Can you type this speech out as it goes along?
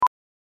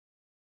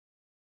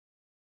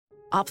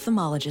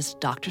Ophthalmologist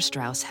Dr.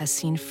 Strauss has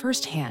seen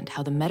firsthand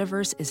how the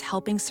metaverse is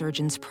helping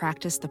surgeons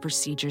practice the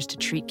procedures to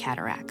treat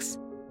cataracts.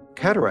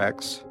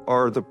 Cataracts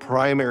are the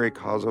primary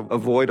cause of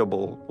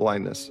avoidable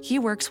blindness. He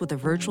works with a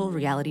virtual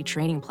reality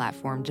training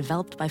platform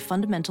developed by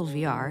Fundamental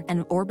VR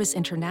and Orbis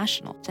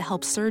International to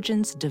help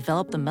surgeons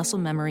develop the muscle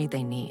memory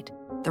they need.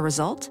 The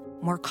result?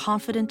 More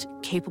confident,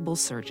 capable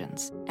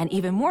surgeons. And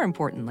even more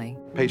importantly,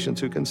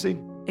 Patients who can see.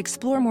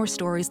 explore more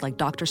stories like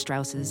Dr.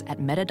 Strauss's at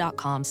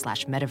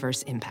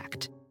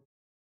meta.com/metaverseimpact.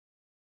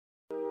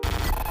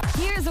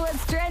 Here's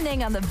what's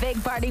trending on the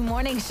Big Party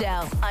Morning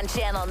Show on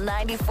Channel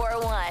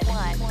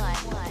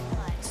 94.1.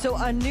 So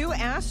a new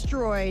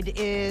asteroid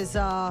is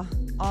on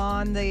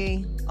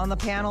the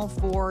panel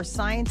for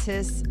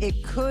scientists.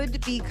 It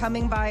could be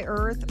coming by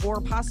Earth or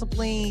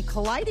possibly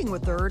colliding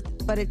with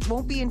Earth, but it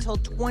won't be until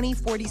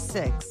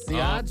 2046.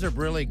 The odds are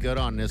really good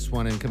on this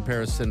one in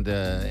comparison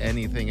to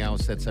anything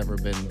else that's ever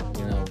been,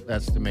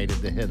 estimated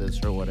to hit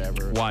us or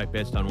whatever. Why?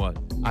 Based on what?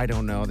 I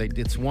don't know.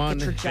 It's one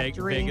The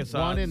trajectory. Vegas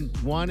one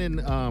odds. in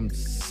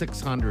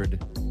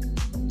 600.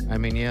 I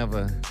mean, you have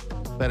a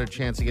better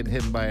chance of getting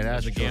hit by an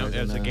As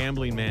asteroid. a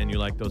gambling man, you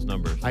like those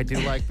numbers. I do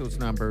like those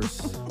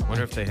numbers.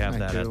 Wonder if they have I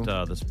that do.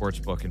 at the sports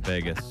book in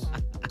Vegas.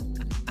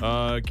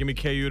 Give me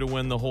KU to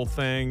win the whole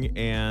thing,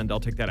 and I'll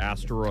take that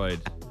asteroid.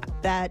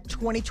 That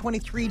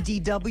 2023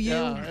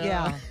 DW,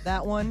 Yeah.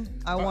 that one.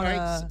 I want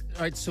to.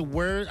 All right, so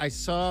where I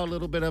saw a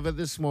little bit of it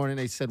this morning,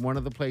 they said one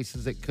of the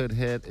places it could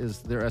hit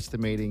is they're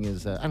estimating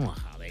is I don't know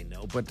how they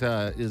know, but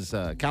is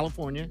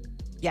California.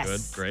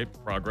 Yes. Good, great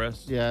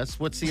progress. Yes.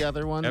 What's the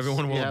other one?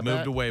 Everyone will have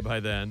moved away by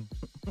then.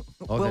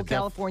 Will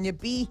California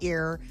be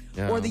here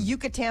or the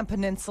Yucatan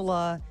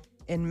Peninsula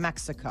in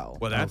Mexico?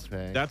 Well, that's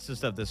Okay. the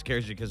stuff that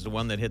scares you because the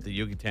one that hit the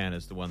Yucatan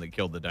is the one that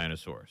killed the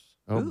dinosaurs.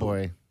 Oh Ooh.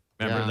 boy.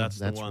 Remember, Yeah, that's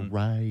the one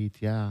right.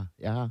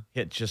 Yeah.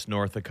 hit just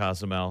north of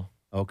Cozumel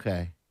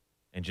Okay.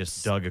 and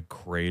just dug a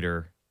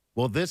crater.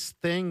 Well, this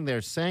thing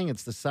they're saying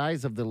it's the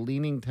size of the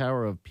Leaning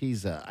Tower of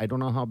Pisa. I don't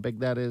know how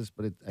big that is,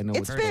 but I know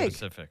It's it's big.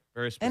 Specific.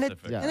 Very And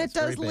specific. Yeah, and it it's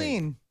very does big.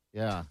 lean.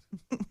 Yeah,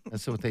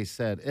 that's what they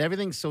said.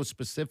 Everything's so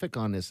specific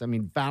on this. I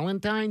mean,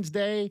 Valentine's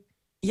Day.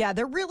 Yeah,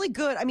 they're really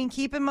good. I mean,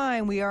 keep in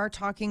mind, we are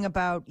talking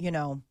about,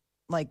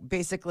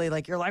 basically,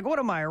 you're like, what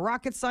am I, a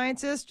rocket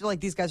scientist? You're like,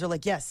 these guys are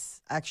like,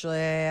 yes, actually,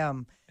 I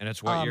am. And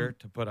it's what year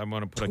to put? I'm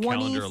going to put a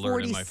calendar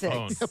alert in my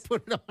phone 2046.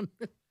 Put it on.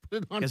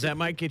 because that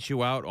might get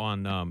you out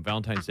on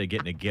Valentine's Day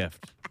getting a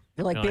gift.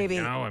 You're like, You're baby,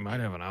 I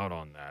might have an out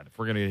on that. If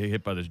we're going to get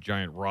hit by this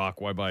giant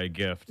rock, why buy a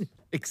gift? you're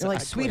Exactly.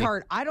 like,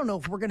 sweetheart, I don't know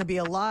if we're going to be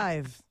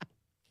alive.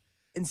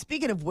 And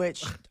speaking of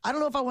which, I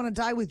don't know if I want to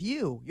die with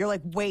you. You're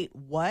like, wait,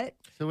 what?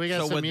 So we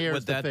got some years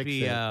would to that fix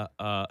be it.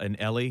 an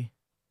Ellie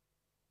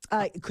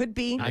It could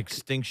be.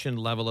 extinction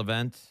level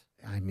event?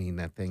 I mean,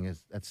 that thing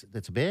is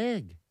that's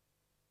big.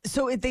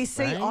 So they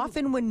say Right?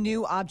 often when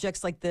new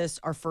objects like this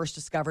are first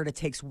discovered, it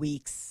takes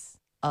weeks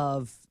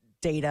of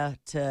data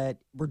to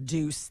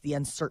reduce the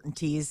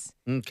uncertainties.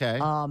 Okay.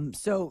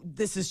 So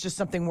this is just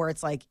something where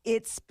it's like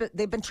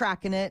they've been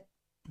tracking it,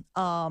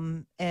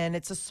 and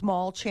it's a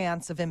small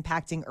chance of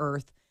impacting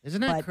Earth.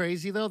 Isn't that but-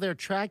 crazy though? They're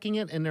tracking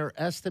it and they're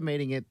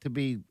estimating it to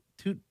be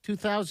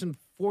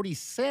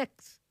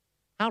 2046.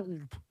 How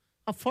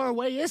far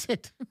away is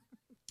it?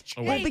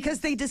 Well, because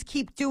they just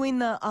keep doing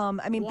the.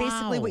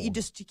 Basically, what you Wow.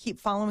 just keep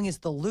following is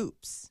the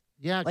loops.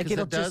 Yeah, Like, because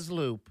it'll it does just-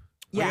 loop.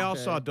 We Yeah. all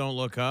saw Don't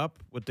Look Up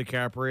with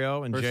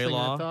DiCaprio and First J thing I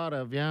Law. thought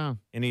of, yeah.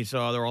 And he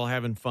saw they're all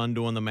having fun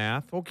doing the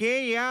math.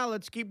 Okay, yeah,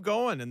 let's keep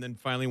going. And then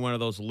finally one of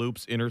those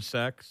loops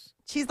intersects.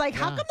 She's like,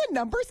 how Yeah. come the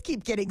numbers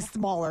keep getting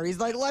smaller? He's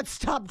like, let's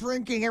stop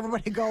drinking.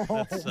 Everybody go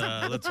home.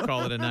 Let's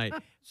call it a night.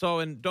 So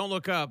in Don't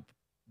Look Up,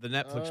 the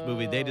Netflix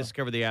movie, they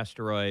discovered the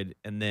asteroid,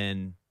 and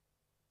then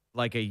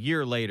like a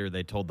year later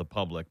they told the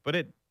public.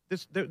 But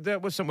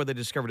that was somewhere they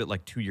discovered it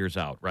like 2 years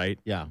out, right?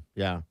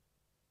 Yeah.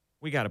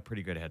 We got a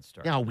pretty good head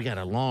start. Yeah, we got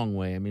a long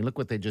way. I mean, look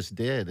what they just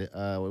did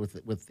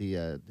with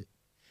the.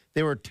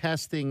 They were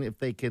testing if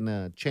they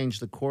can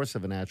change the course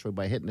of an asteroid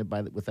by hitting it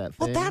with that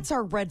thing. Well, that's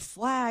our red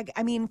flag.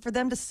 I mean, for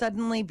them to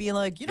suddenly be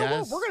like, you know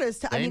Yes, what, we're going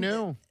to. they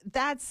knew.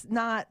 That's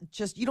not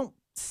just, you don't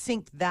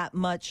sink that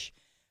much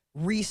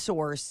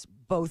resource,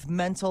 both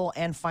mental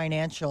and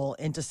financial,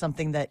 into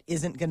something that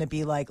isn't going to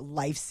be like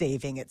life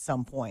saving at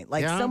some point.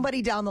 Like Yeah.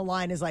 somebody down the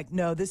line is like,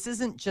 no, this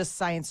isn't just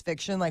science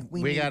fiction. Like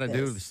we got to need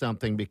do this.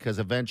 something because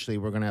eventually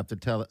we're going to have to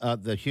tell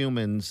the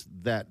humans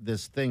that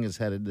this thing is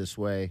headed this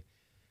way.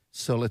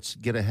 So let's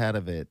get ahead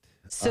of it.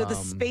 So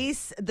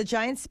the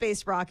giant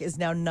space rock is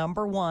now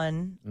number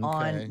one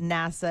on Okay.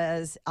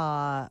 NASA's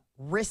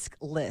risk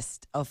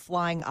list of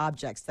flying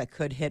objects that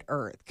could hit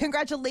Earth.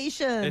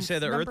 Congratulations! They say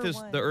the number Earth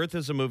one. the Earth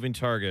is a moving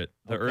target.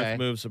 The Okay. Earth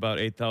moves about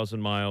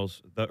 8,000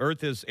 miles. The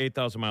Earth is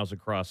 8,000 miles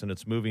across, and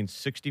it's moving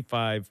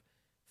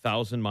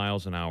 65,000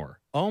 miles an hour.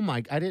 Oh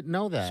my! I didn't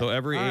know that. So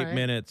every All 8 right.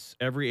 minutes,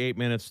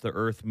 the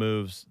Earth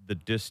moves the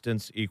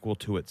distance equal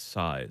to its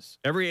size.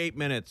 Every 8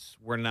 minutes,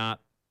 we're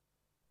not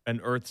an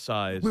Earth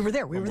size. We were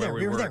there, we from were where there, we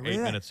we were were there, we 8 were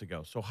there. minutes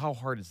ago. So how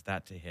hard is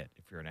that to hit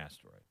if you're an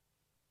asteroid?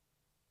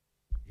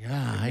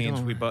 Yeah, It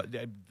means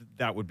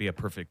that would be a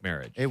perfect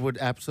marriage. It would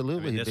I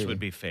absolutely mean, this be. would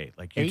be fate.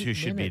 Like, you 8 two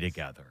should be minutes.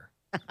 together.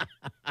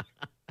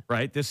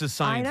 Right? This is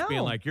science being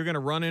know. like, you're going to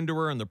run into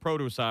her in the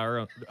produce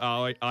aisle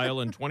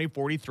in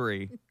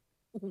 2043.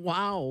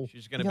 Wow.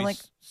 She's going to You're be like-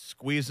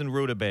 squeezing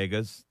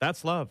rutabagas.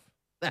 That's love.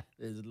 That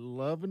is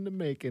love in the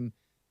making.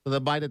 So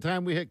that by the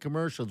time we hit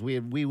commercials, we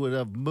would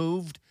have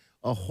moved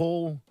a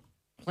whole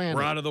planet.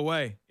 We're out of the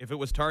way. If it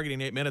was targeting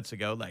 8 minutes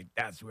ago, like,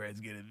 that's where it's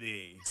going to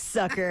be.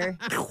 Sucker.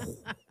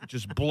 It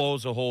just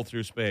blows a hole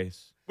through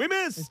space. We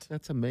missed.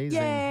 That's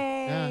amazing.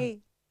 Yeah. Yay.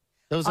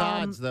 Those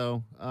odds,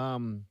 though.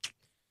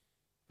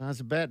 I was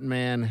a betting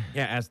man.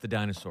 Yeah, ask the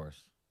dinosaurs.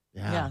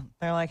 Yeah.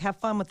 They're like, have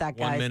fun with that,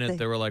 guys. 1 minute,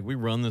 they were like, we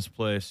run this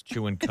place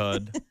chewing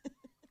cud.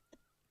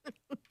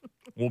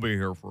 We'll be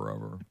here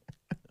forever.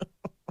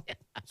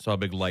 Saw a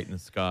big light in the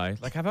sky.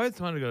 Like, I've always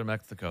wanted to go to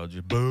Mexico.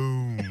 Just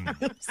boom.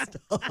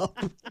 Stop.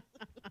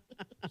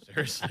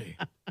 Seriously.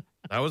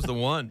 That was the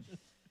one.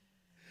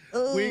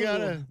 They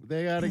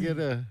gotta get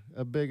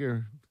a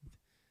bigger.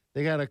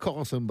 They gotta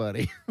call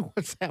somebody.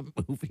 What's that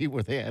movie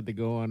where they had to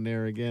go on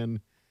there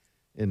again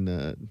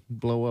and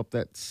blow up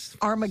that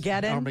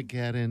Armageddon?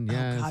 Armageddon,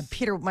 yes. Oh, God.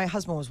 Peter, my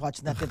husband was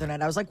watching that the other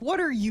night. I was like, what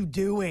are you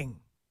doing?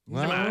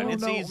 Well, Come on, I don't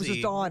it's know. It was easy.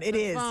 just on. It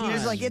is. He was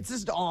fine. like, it's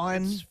just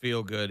on. It's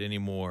feel good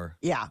anymore.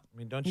 Yeah. I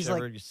mean, don't He's you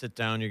ever like- you sit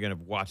down, you're going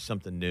to watch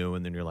something new,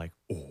 and then you're like,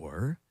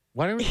 or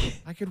Why don't we?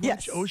 I could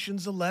Yes. watch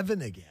Ocean's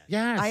 11 again.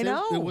 Yes, I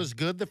know. It was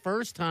good the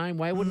first time.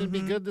 Why wouldn't it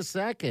be good the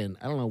second?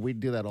 I don't know. We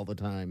do that all the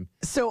time.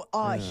 So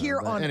here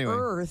but on anyway,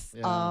 Earth,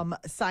 yeah.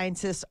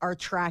 scientists are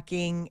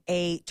tracking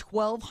a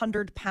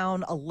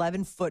 1,200-pound,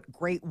 11-foot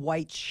great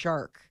white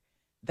shark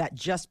that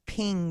just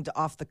pinged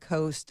off the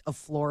coast of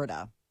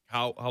Florida.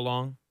 How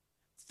long?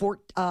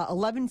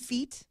 11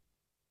 feet,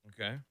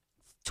 Okay.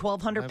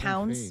 1,200 11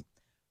 pounds. feet.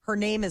 Her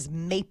name is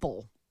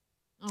Maple.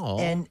 Oh,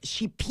 And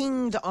she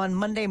pinged on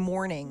Monday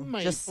morning,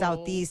 just Maple.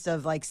 southeast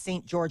of like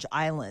St. George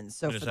Island.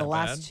 So And is for the that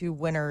last bad? 2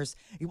 winters,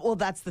 well,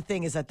 that's the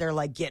thing is that they're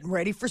like getting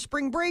ready for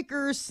spring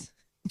breakers.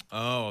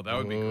 Oh, that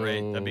would be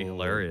great. That'd be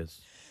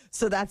hilarious.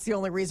 So that's the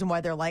only reason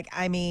why they're like,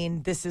 I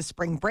mean, this is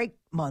spring break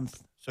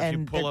month. So if you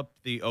and pull they're- up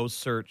the O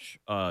Search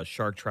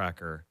shark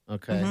tracker,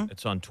 okay. Mm-hmm.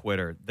 it's on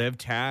Twitter. They've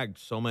tagged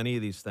so many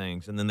of these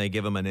things, and then they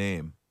give them a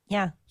name.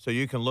 Yeah. So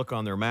you can look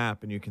on their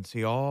map and you can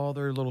see all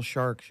their little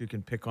sharks. You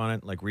can pick on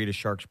it, like read a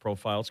shark's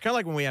profile. It's kind of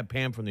like when we had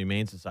Pam from the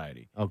Humane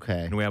Society.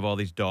 Okay. And we have all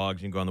these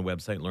dogs. You can go on the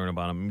website and learn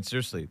about them. I mean,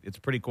 seriously, it's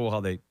pretty cool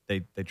how they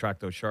track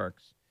those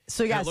sharks.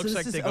 So yeah, And it looks so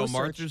like this they is go O-Search.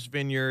 Martha's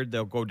Vineyard.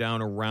 They'll go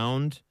down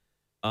around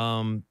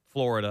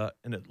Florida,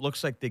 and it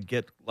looks like they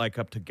get like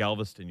up to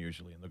Galveston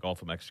usually in the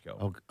Gulf of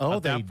Mexico. Oh,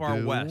 Not they that far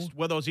do? west.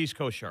 Well, those East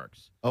Coast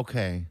sharks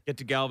Okay. get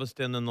to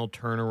Galveston, then they'll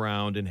turn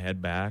around and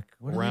head back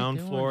What are they around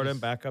doing? Florida and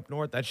Just- back up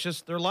north. That's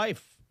just their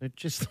life. It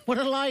just what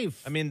a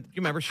life. I mean, you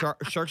remember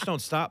sharks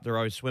don't stop; they're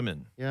always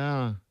swimming.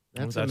 yeah,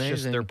 that's amazing.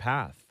 just their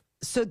path.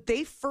 So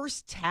they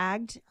first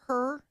tagged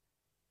her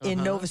in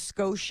Uh-huh. Nova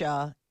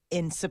Scotia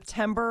in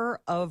September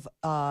of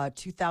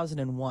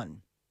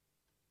 2001.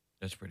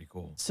 That's pretty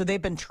cool. So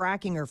they've been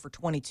tracking her for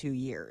 22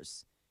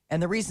 years.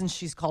 And the reason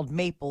she's called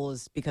Maple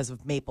is because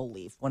of maple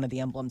leaf, one of the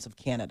emblems of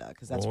Canada.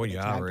 Because that's Oh where they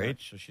yeah, tagged her. right.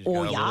 So she's Oh,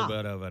 got a yeah. little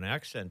bit of an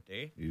accent,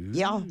 eh?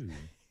 Yeah.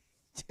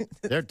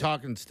 They're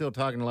still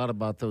talking a lot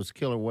about those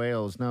killer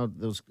whales. Now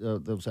those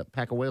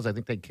pack of whales. I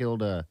think they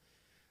killed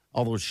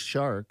all those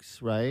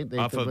sharks, right? They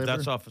deliver-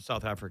 That's off of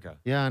South Africa.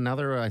 Yeah,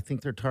 now I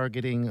think they're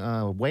targeting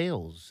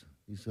whales.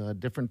 These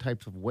different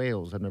types of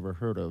whales I've never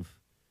heard of.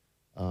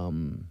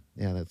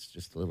 Yeah, that's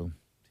just a little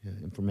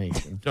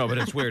information. No, but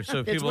it's weird. So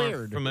if It's people aren't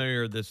weird.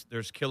 familiar,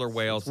 there's killer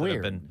whales that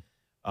have been.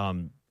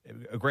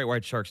 A great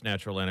white shark's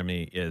natural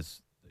enemy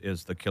is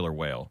the killer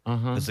whale.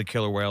 Because the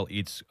killer whale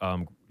eats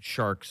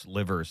sharks'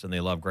 livers, and they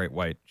love great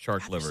white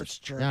shark They're livers.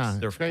 such jerks. Yeah,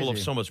 They're it's full of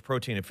crazy. so much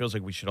protein. It feels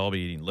like we should all be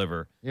eating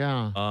liver.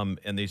 Yeah.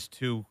 And these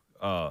two,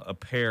 a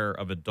pair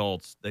of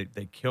adults, they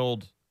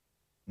killed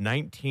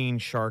 19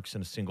 sharks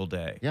in a single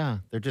day. Yeah,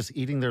 they're just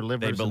eating their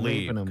livers. They and believe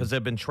leaving them. because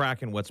they've been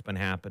tracking what's been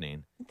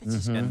happening. That's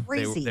just And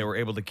crazy. they were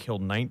able to kill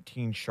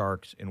 19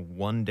 sharks in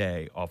one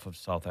day off of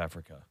South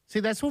Africa, See,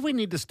 that's what we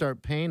need to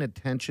start paying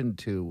attention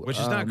to. which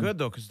is not good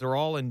though because they're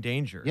all in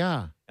danger.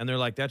 Yeah. And they're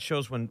like, that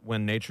shows when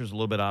nature's a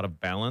little bit out of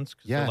balance.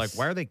 Because they're like, Yes.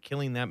 why are they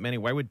killing that many?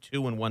 Why would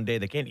 2 in one day?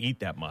 They can't eat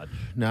that much.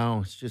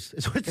 No, it's just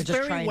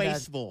very trying to-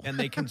 wasteful. And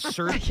they can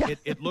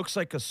it looks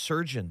like a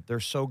surgeon. They're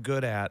so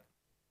good at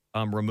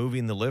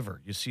removing the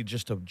liver. You see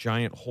just a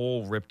giant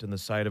hole ripped in the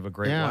side of a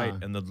great Yeah.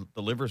 white, and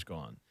the liver's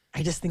gone.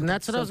 I just think And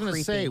that's what so I was going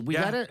to say. creepy. We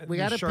gotta and we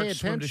the gotta pay sharks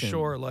swim attention. to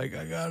shore like,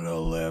 I got a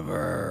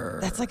liver.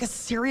 That's like a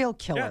serial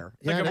killer.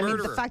 Yeah, like a I mean,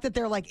 murderer. the fact that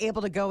they're like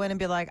able to go in and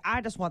be like,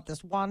 I just want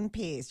this one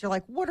piece. You're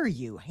like, what are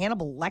you,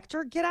 Hannibal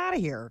Lecter? Get out of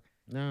here.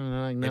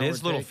 No, It we're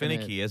is a little taking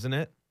finicky, isn't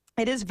it?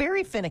 It is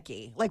very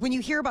finicky. Like when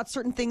you hear about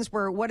certain things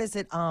where, what is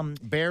it?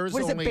 Bears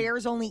What is only- it?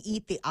 Bears only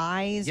eat the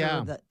eyes.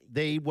 Yeah, Or the,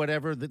 they eat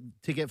whatever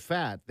to get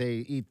fat. They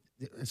eat.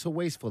 It's so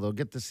wasteful. They'll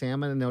get the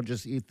salmon and they'll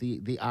just eat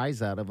the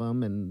eyes out of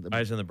them and the,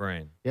 Eyes in the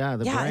brain. yeah,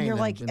 the Yeah, and brain you're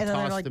like- and and then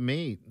they're toss like, the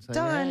meat. It's like,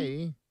 done.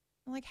 hey,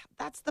 I'm like,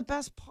 that's the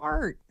best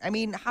part. I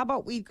mean, how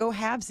about we go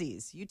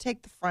halvesies? You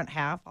take the front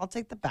half, I'll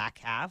take the back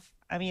half.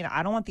 I mean,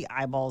 I don't want the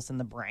eyeballs and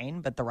the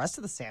brain, but the rest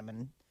of the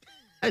salmon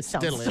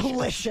sounds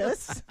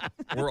delicious.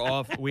 We're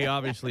off. We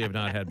obviously have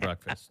not had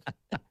breakfast.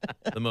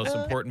 The most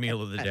important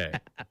meal of the day.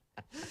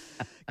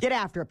 Get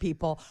after it,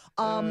 people.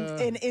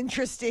 An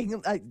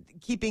interesting,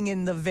 keeping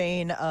in the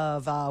vein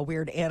of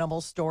weird animal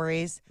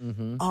stories.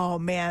 Oh,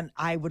 man,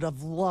 I would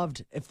have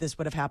loved if this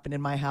would have happened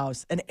in my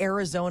house. An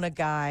Arizona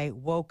guy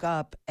woke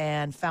up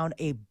and found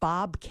a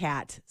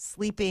bobcat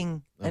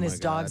sleeping in his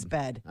dog's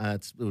bed.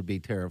 It would be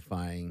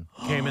terrifying.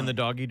 Came in the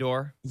doggy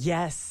door.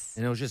 Yes.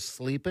 And it was just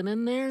sleeping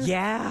in there?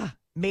 Yeah.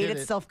 Made Did it?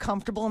 itself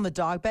comfortable in the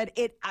dog bed.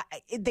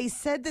 They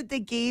said that they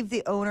gave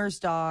the owner's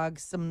dog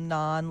some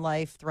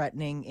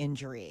non-life-threatening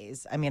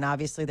injuries. I mean,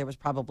 obviously, there was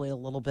probably a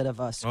little bit of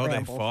a Oh,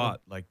 scramble. they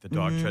fought. Like the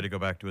dog tried to go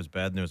back to his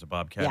bed and there was a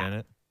bobcat in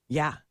it.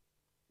 Yeah.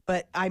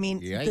 But, I mean,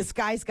 Yikes. this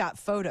guy's got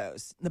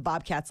photos. The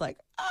bobcat's like,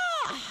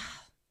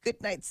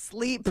 good night's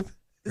sleep.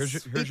 Here's your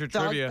Sweet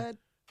dog trivia. bed.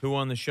 Who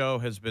on the show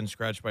has been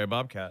scratched by a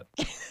bobcat?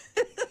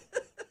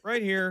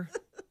 Right here.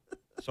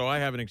 So I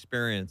have an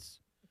experience.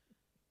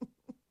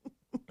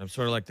 I'm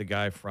sort of like the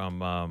guy from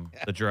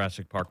the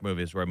Jurassic Park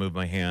movies where I move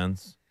my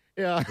hands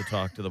Yeah. to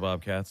talk to the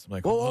bobcats. I'm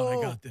like, Whoa. oh,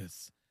 I got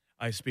this.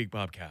 I speak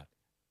bobcat.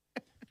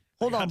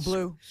 Hold I on, got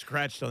Blue.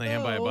 Scratched on the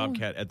hand by a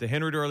bobcat at the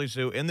Henry Doorly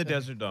Zoo in the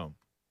Desert Dome.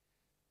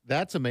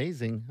 That's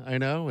amazing. I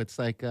know. It's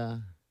like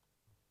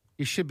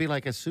you should be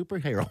like a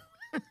superhero.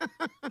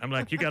 I'm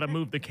like, you got to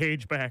move the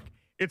cage back.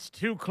 It's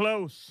too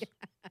close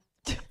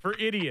for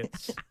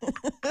idiots.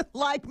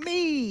 Like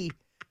me.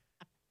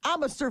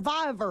 I'm a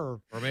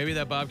survivor. Or maybe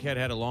that bobcat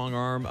had a long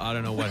arm. I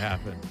don't know what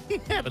happened.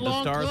 But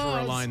the stars were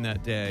aligned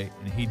that day,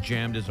 and he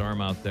jammed his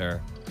arm out there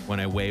when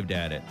I waved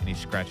at it, and he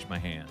scratched my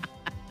hand.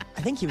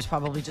 I think he was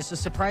probably just as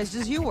surprised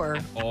as you were.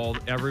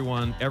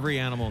 Every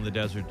animal in the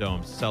Desert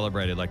Dome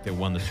celebrated like they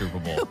won the Super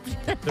Bowl.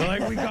 They're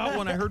like, we got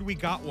one. I heard we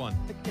got one.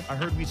 I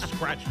heard we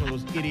scratched one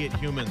of those idiot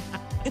humans.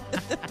 I'll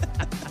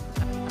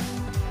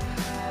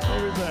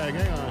be back.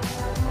 Hang on.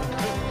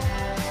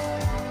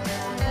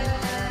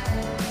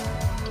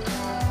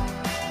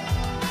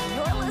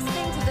 You're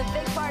listening to the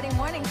Big Party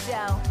Morning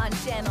Show on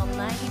Channel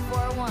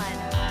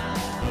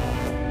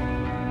 94.1.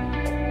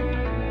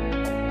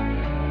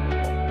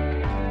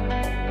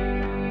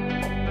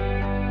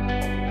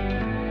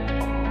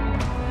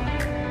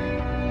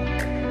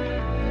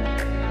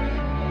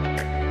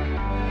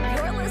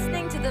 You're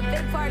listening to the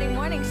Big Party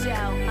Morning Show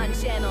on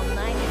Channel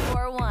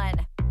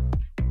 94.1.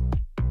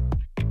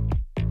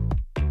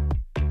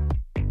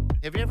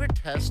 Have you ever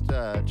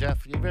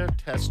Jeff, you ever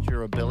test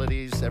your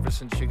abilities ever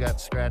since you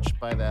got scratched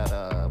by that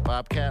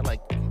bobcat? Like,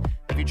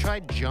 have you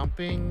tried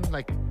jumping,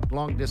 like,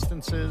 long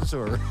distances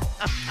or?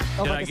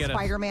 Oh, Did I like a get a-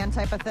 Spider-Man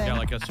type of thing? Yeah,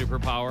 like a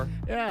superpower.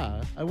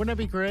 Yeah. Wouldn't that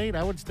be great?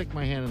 I would stick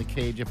my hand in the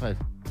cage if I...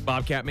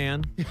 Bobcat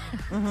man.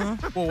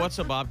 Well, what's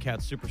a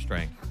bobcat's super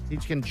strength?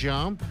 Each can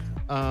jump.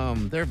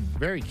 They're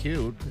very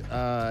cute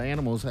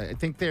animals. I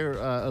think they're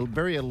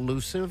very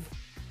elusive.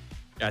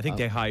 Yeah, I think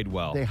they hide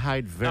well. They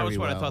hide very That was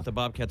what well. I thought the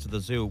bobcats at the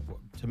zoo,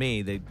 to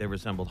me, they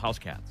resembled house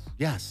cats.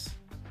 Yes.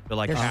 They're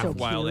like They're half so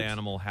wild cute.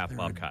 animal, half They're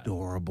bobcat.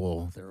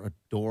 adorable. They're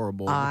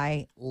adorable.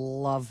 I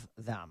love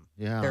them.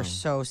 Yeah. They're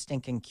so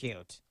stinking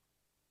cute.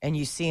 And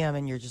you see them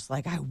and you're just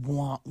like, I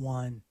want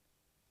one.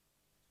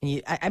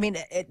 And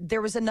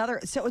there was another,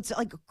 so it's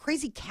like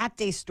crazy cat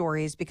day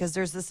stories because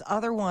there's this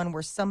other one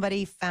where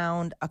somebody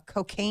found a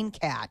cocaine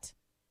cat.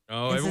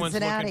 Oh, in everyone's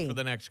Cincinnati. looking for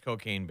the next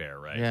cocaine bear,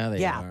 right? Yeah, they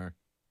Yeah. are.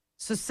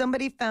 So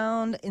somebody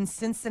found in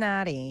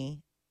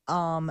Cincinnati,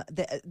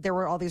 there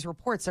were all these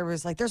reports. There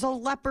was like, there's a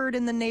leopard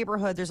in the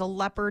neighborhood. There's a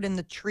leopard in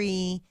the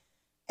tree.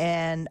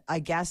 And I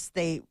guess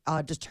they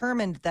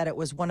determined that it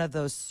was one of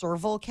those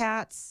serval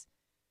cats,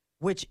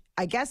 which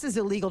I guess is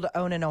illegal to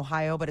own in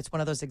Ohio, but it's one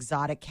of those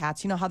exotic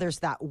cats. You know how there's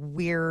that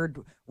weird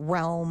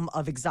realm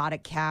of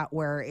exotic cat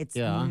where it's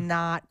Yeah.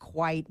 not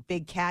quite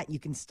big cat. You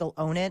can still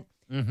own it.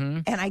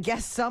 Mm-hmm. And I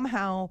guess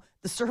somehow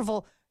the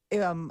serval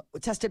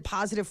tested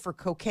positive for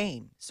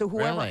cocaine. So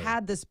whoever Really?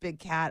 had this big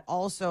cat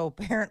also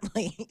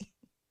apparently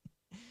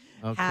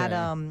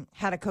Okay.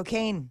 had a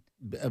cocaine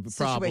situation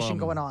Problem.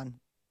 going on.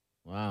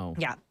 Wow.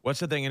 Yeah. What's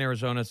the thing in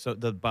Arizona? So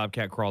the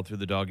bobcat crawled through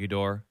the doggy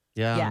door.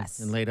 Yeah. Yes.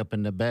 And laid up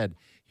in the bed.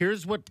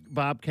 Here's what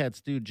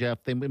bobcats do,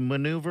 Jeff. They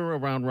maneuver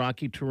around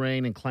rocky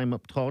terrain and climb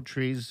up tall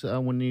trees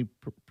when they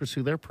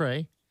pursue their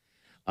prey.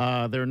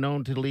 They're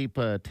known to leap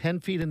 10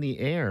 feet in the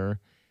air,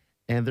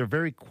 and they're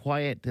very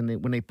quiet.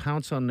 And when they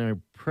pounce on their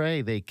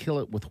prey, they kill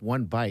it with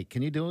one bite.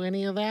 Can you do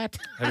any of that?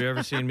 Have you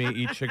ever seen me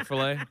eat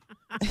Chick-fil-A?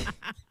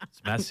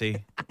 It's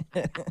messy.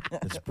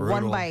 It's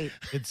brutal. One bite.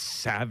 It's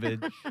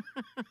savage.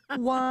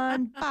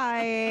 One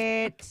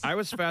bite. I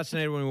was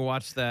fascinated when we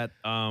watched that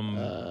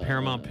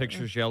Paramount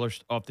Pictures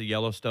off the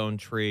Yellowstone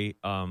tree,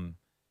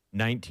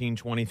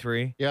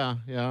 1923. Yeah.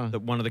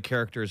 That one of the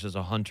characters is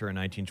a hunter in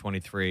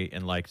 1923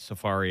 in like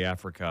Safari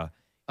Africa.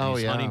 And Oh,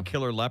 he's yeah. hunting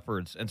killer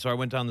leopards. And so I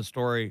went down the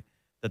story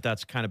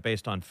that's kind of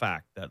based on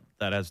fact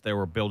that as they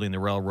were building the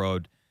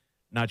railroad,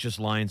 not just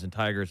lions and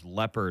tigers,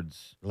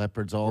 leopards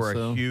Leopards were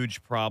also. a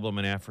huge problem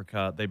in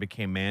Africa. They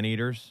became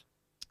man-eaters.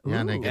 Yeah,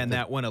 and they get And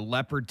that when a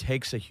leopard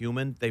takes a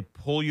human, they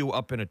pull you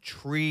up in a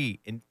tree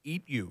and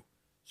eat you.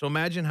 So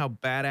imagine how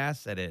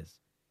badass that is.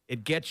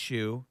 It gets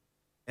you,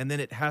 and then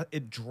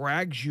it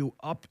drags you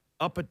up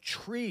a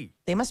tree.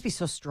 They must be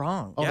so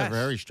strong. Oh, Yes.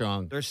 they're very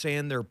strong. They're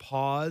saying their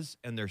paws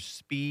and their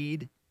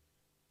speed,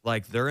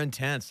 like they're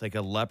intense. Like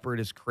a leopard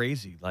is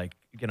crazy. Like,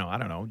 I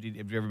don't know.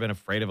 Have you ever been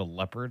afraid of a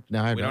leopard?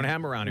 No, I we don't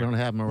have them around We here. don't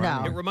have them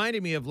around. No. It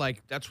reminded me of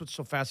that's what's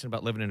so fascinating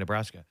about living in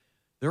Nebraska.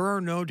 There are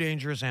no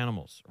dangerous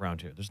animals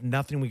around here. There's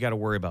nothing we got to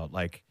worry about.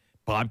 Like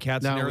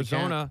bobcats in No, we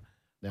Arizona.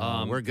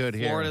 No, we're good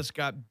here. Florida's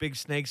got big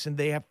snakes and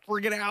they have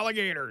friggin'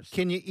 alligators.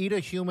 Can you eat a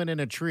human in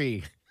a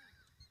tree?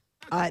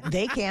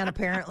 They can,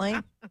 apparently.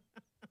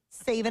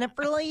 Saving it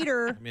for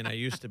later. I mean, I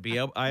used to be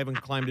able. I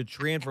haven't climbed a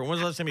tree in for. When's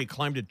the last time you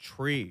climbed a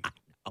tree?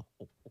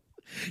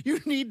 You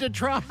need to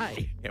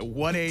try. At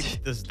what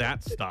age does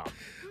that stop?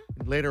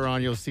 Later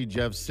on, you'll see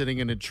Jeff sitting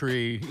in a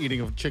tree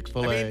eating a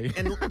Chick-fil-A.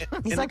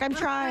 He's like, I'm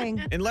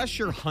trying. Unless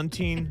you're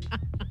hunting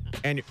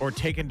or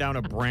taking down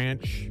a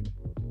branch,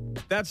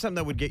 that's something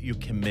that would get you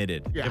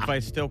committed. Yeah. If I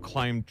still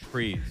climb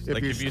trees, If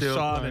if you still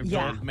saw an climb-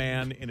 adult Yeah.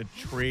 man in a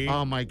tree,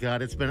 Oh my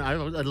God! It's been a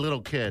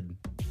little kid,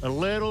 a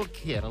little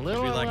kid, a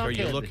little. be like, little are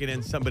you kid. looking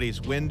in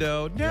somebody's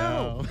window?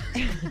 No,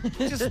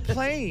 just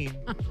playing.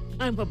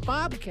 I'm a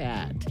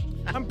bobcat.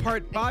 I'm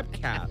part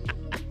bobcat.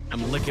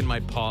 I'm licking my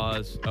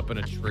paws up in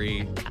a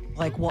tree.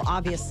 Like, well,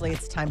 obviously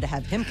it's time to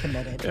have him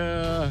committed.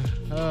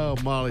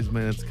 Molly's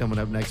Minute's coming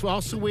up next. Well,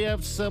 also, we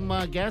have some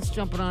guests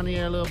jumping on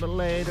here a little bit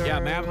later. Yeah,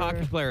 Mav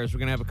hockey players. We're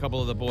going to have a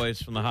couple of the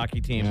boys from the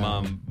hockey team.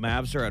 Yeah.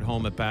 Mavs are at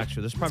home at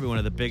Baxter. This is probably one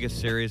of the biggest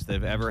series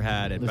they've ever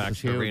had at This is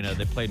Baxter huge. Arena.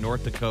 They played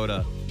North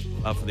Dakota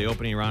for the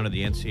opening round of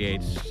the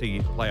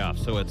NCHC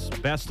playoffs. So it's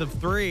best of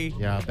three.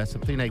 Yeah, that's the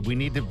thing. We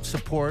need to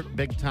support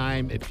big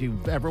time. If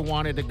you've ever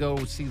wanted to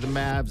go see the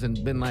Mavs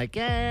and been like,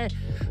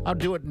 I'll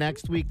do it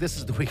next week, this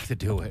is the week to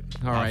do it.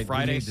 All right. we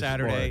Friday, need to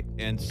Saturday,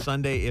 support. and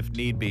Sunday if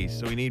need be.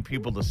 So we need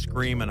people to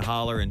scream and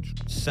holler and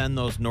send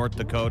those North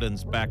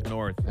Dakotans back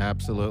north.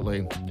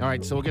 Absolutely. All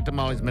right, so we'll get to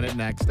Molly's Minute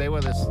next. Stay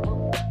with us.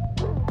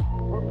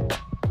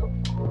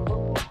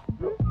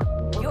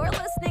 You're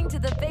listening to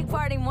the Big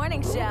Party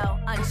Morning Show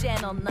on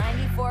Channel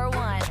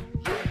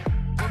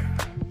 94.1.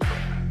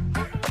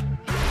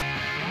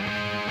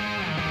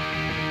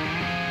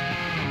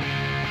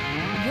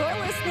 You're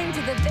listening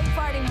to the Big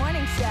Party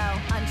Morning Show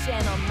on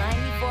Channel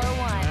 94.1. All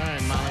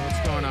right, Molly,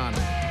 what's going on?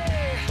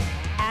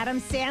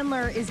 Adam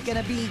Sandler is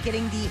going to be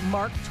getting the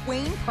Mark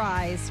Twain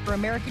Prize for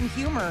American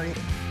Humor.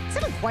 It's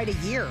been quite a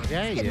year.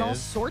 Yeah, He's he getting all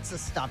is. sorts of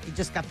stuff. He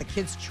just got the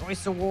Kids'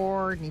 Choice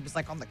Award, and he was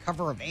like on the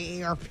cover of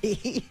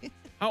AARP.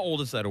 How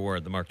old is that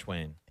award, the Mark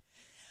Twain?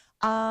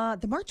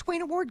 The Mark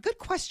Twain Award, good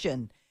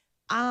question.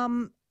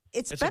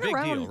 It's It's been a big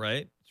around deal,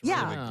 right? It's a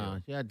Yeah. really big deal.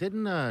 Yeah,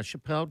 didn't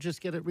Chappelle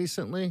just get it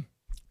recently?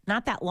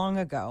 not that long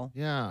ago.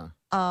 Yeah.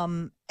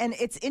 And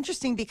it's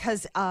interesting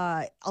because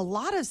a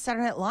lot of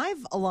Saturday Night Live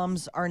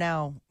alums are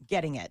now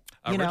getting it.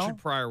 You know? Richard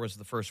Pryor was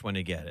the first one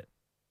to get it.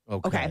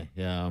 Okay.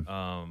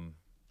 Yeah.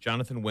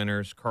 Jonathan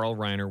Winters, Carl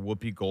Reiner,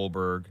 Whoopi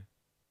Goldberg,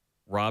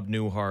 Rob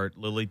Newhart,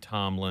 Lily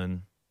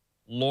Tomlin,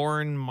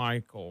 Lauren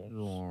Michaels,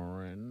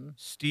 Lauren.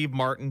 Steve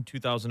Martin,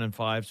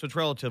 2005. So it's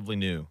relatively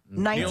new.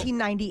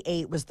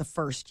 1998 was the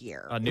first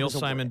year. it Neil was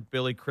Simon, awarded.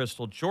 Billy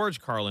Crystal,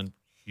 George Carlin,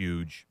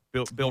 huge.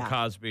 Bill Yeah.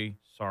 Cosby,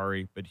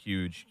 sorry, but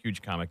huge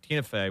comic.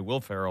 Tina Fey,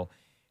 Will Ferrell,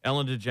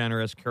 Ellen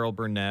DeGeneres, Carol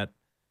Burnett,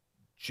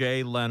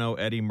 Jay Leno,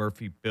 Eddie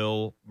Murphy,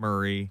 Bill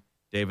Murray,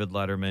 David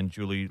Letterman,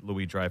 Julie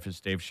Louis-Dreyfus,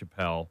 Dave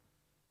Chappelle,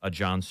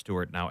 Jon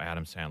Stewart, now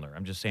Adam Sandler.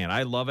 I'm just saying,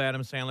 I love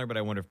Adam Sandler, but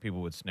I wonder if people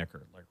would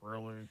snicker. Like,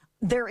 really?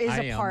 There is I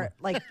a am. part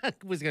like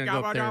Who's going to go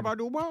up there?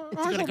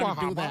 Who's going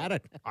to do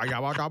that?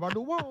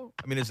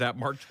 I mean, is that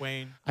Mark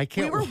Twain? I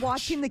can't we were watch-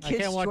 watching the I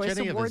Kids' can't watch Choice any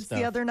of this Awards the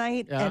stuff. other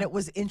night, Yeah. and it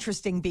was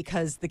interesting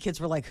because the kids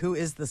were like, "Who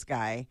is this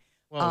guy?"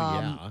 Well,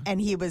 yeah. And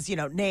he was,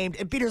 named.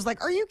 And Peter's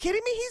like, "Are you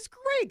kidding me? He's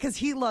great," because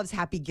he loves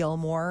Happy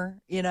Gilmore,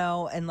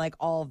 and like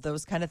all of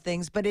those kind of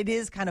things. But it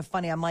is kind of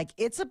funny. I'm like,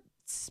 it's a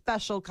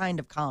special kind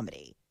of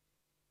comedy.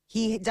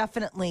 He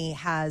definitely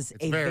has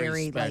It's a very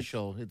very like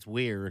special. It's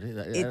weird.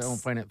 I It's- don't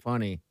find it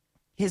funny.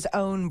 his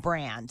own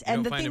brand. You And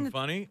don't the find thing him that-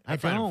 funny? I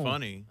find don't. him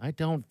funny. I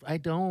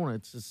don't.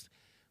 It's just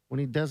when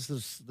he does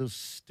those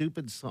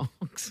stupid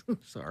songs.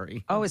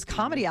 Sorry. Oh, his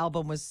comedy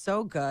album was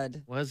so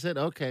good. Was it?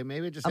 Okay,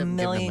 maybe I just A haven't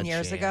given him million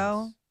years chance.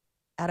 ago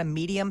at a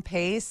medium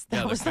pace. That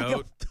Yeah, the was like,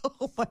 goat.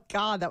 oh my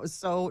God, that was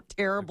so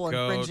terrible and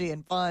goat. cringy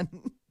and fun.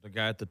 The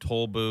guy at the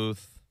toll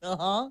booth,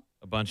 Uh-huh.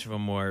 a bunch of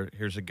them were,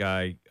 here's a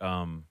guy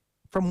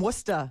From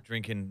Worcester.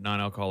 drinking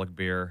non-alcoholic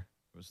beer.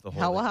 It was the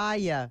whole How are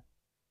ya?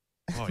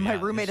 Oh, My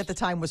yeah, roommate it's- at the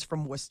time was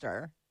from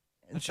Worcester.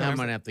 And so I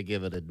might have to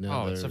give it Oh,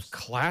 another. it's a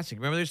classic.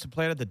 Remember they used to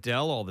play it at the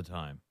Dell all the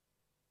time.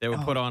 They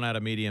would put on at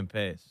a medium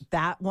pace.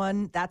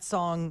 that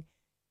song,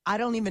 I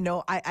don't even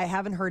know. I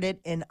haven't heard it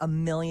in a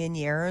million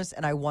years,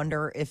 and I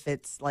wonder if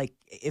it's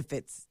If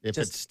it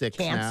just sticks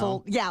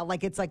canceled. Yeah,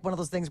 like it's like one of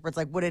those things where it's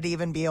like, would it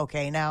even be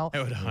okay now?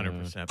 It would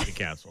 100% be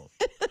canceled.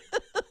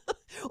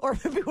 Or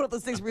maybe one of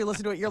those things where you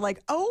listen to it, you're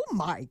like, oh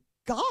my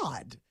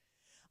God.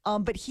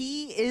 But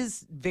he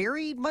is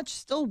very much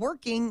still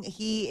working.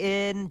 He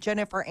and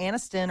Jennifer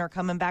Aniston are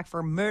coming back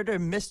for Murder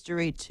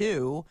Mystery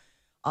 2.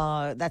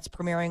 That's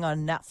premiering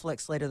on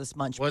Netflix later this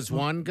month. Was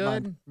one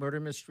good? Murder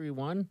Mystery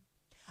 1?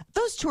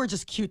 Those two are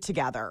just cute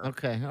together.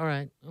 Okay, all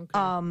right.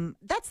 Okay.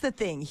 That's the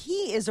thing.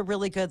 He is a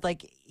really good,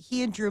 like,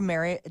 he and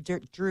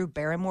Drew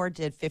Barrymore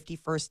did 50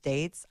 First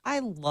Dates. I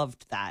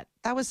loved that.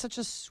 That was such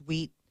a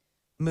sweet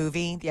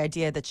movie. The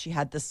idea that she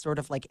had this sort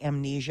of like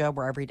amnesia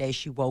where every day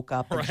she woke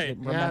up and she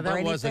didn't remember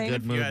anything. Yeah, that was a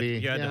good movie.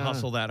 You had to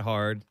hustle that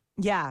hard.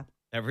 Yeah.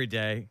 Every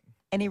day.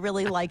 And he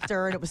really liked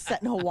her, and it was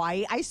set in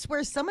Hawaii. I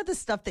swear, some of the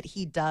stuff that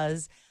he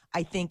does,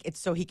 I think it's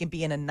so he can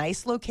be in a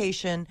nice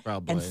location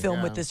and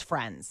film with his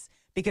friends.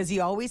 Because he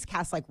always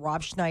casts like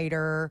Rob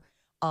Schneider.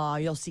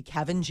 You'll see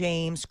Kevin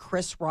James,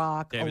 Chris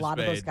Rock, David a lot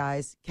Spade. of those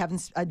guys.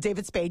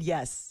 David Spade,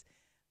 yes.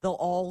 They'll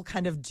all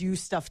kind of do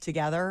stuff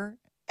together,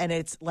 and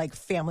it's like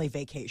family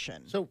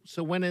vacation.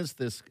 So when is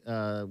this?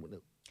 March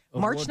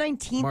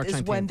 19th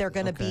is when they're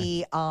going to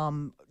be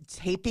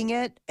taping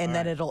it, and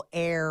then it'll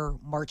air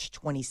March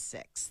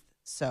 26th.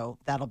 So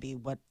that'll be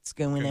what's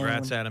going on.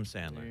 Congrats, Adam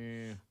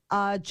Sandler.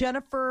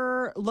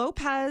 Jennifer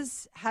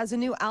Lopez has a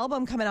new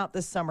album coming out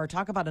this summer.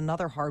 Talk about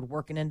another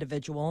hardworking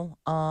individual.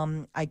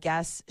 I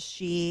guess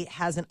she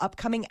has an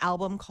upcoming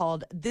album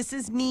called This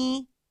Is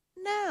Me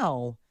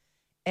Now,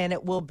 and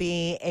it will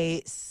be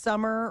a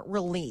summer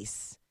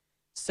release.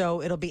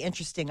 So it'll be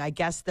interesting. I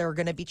guess there are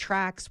going to be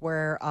tracks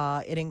where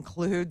it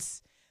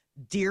includes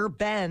Dear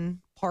Ben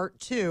Part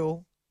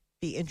 2.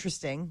 Be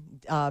interesting.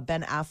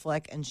 Ben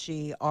Affleck and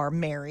she are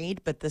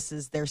married, but this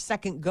is their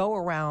second go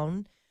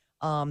around.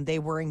 They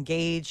were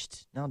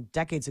engaged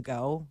decades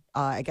ago.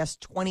 I guess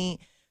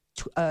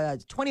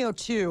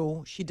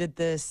 2002. She did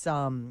this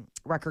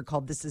record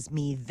called "This Is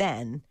Me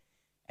Then,"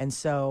 and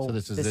so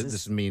this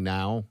is me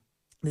now.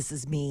 This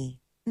is me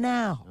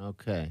now.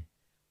 Okay.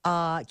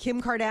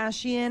 Kim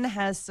Kardashian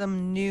has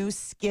some new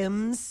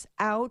Skims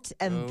out,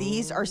 and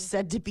these are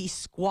said to be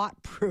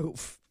squat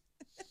proof.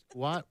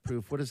 Squat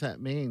proof? What does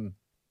that mean?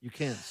 You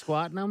can't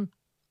squat in them?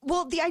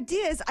 Well, the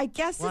idea is, I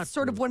guess Squat it's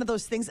sort of proof. one of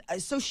those things.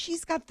 So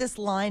she's got this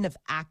line of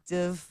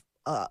active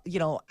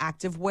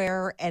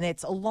wear, and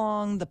it's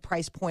along the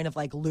price point of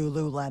like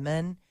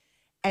Lululemon.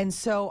 And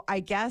so I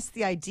guess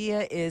the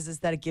idea is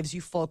that it gives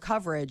you full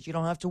coverage. You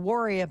don't have to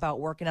worry about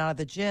working out at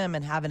the gym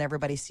and having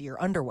everybody see your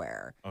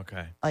underwear.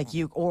 Okay. Like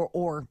you,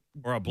 or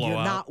a blowout.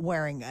 You're not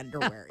wearing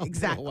underwear.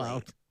 Exactly.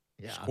 Blowout.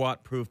 Yeah.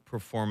 Squat Proof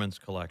Performance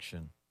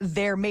Collection.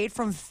 They're made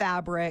from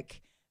fabric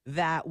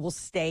that will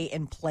stay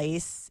in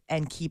place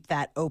and keep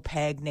that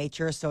opaque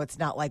nature. So it's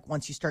not like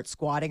once you start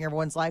squatting,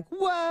 everyone's like,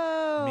 whoa.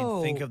 I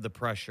mean, think of the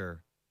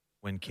pressure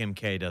when Kim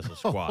K does a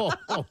squat.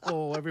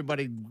 Oh,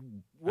 everybody.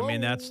 I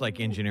mean, that's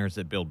like engineers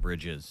that build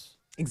bridges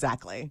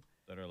Exactly.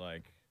 that are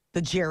like,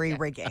 The jerry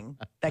rigging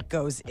that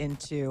goes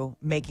into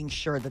making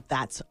sure that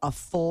that's a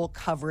full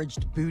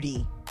coveraged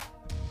booty.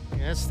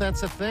 Yes,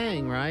 that's a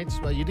thing, right?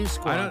 Well, you do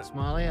squats,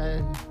 Molly.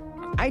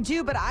 I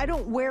do, but I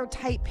don't wear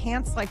tight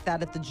pants like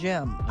that at the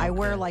gym. I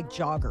wear like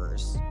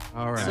joggers.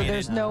 All right. So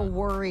there's no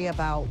worry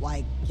about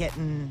like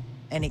getting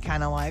any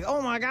kind of like,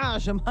 oh my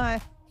gosh, am I?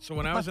 So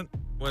when I was in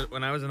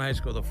high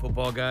school, the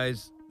football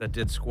guys that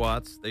did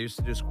squats, they used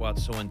to do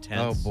squats so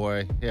intense. Oh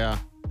boy, yeah.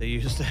 They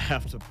used to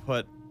have to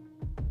put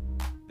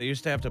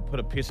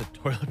a piece of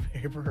toilet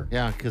paper.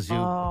 Yeah, because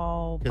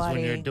Oh, when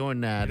buddy. you're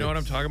doing that, You know what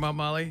I'm it's- talking about,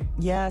 Molly?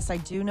 Yes, I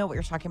do know what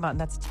you're talking about, and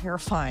that's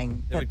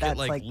terrifying. They would get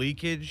That's like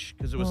leakage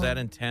because it was that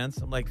intense.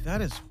 I'm like,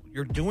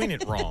 you're doing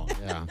it wrong.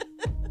 Yeah.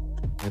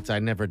 I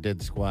never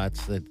did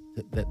squats that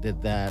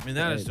did that. I mean,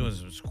 that is doing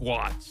some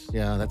squats.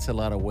 Yeah, that's a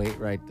lot of weight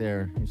right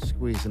there. You're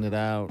squeezing it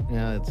out.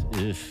 Yeah,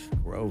 it's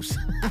gross.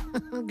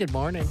 Good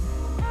morning.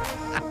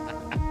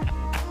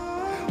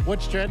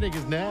 What's trending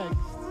is next.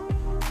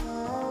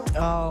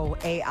 Oh,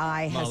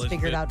 AI has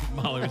figured out.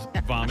 Molly was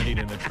vomiting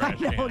in the trash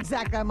I know can.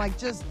 exactly. I'm like,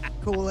 just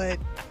cool it.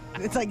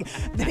 It's like,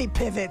 then he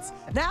pivots.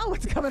 Now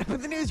what's coming up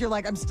with the news? You're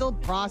like, I'm still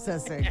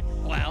processing.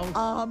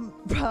 Wow.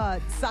 But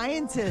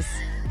scientists,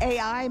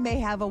 AI may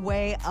have a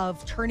way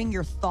of turning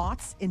your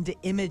thoughts into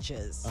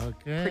images.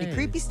 Okay. Pretty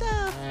creepy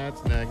stuff.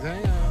 That's next.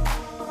 Hang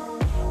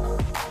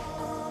on.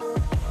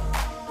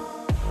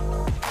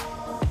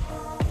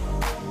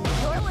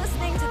 You're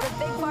listening to the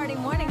Big Party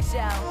Morning Show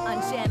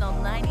on Channel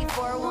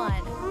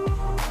 94.1.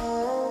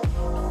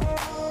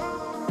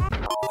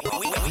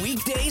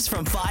 Weekdays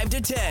from 5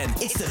 to 10.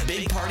 It's the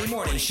Big Party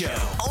Morning Show.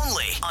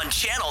 Only on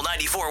Channel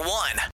 94.1.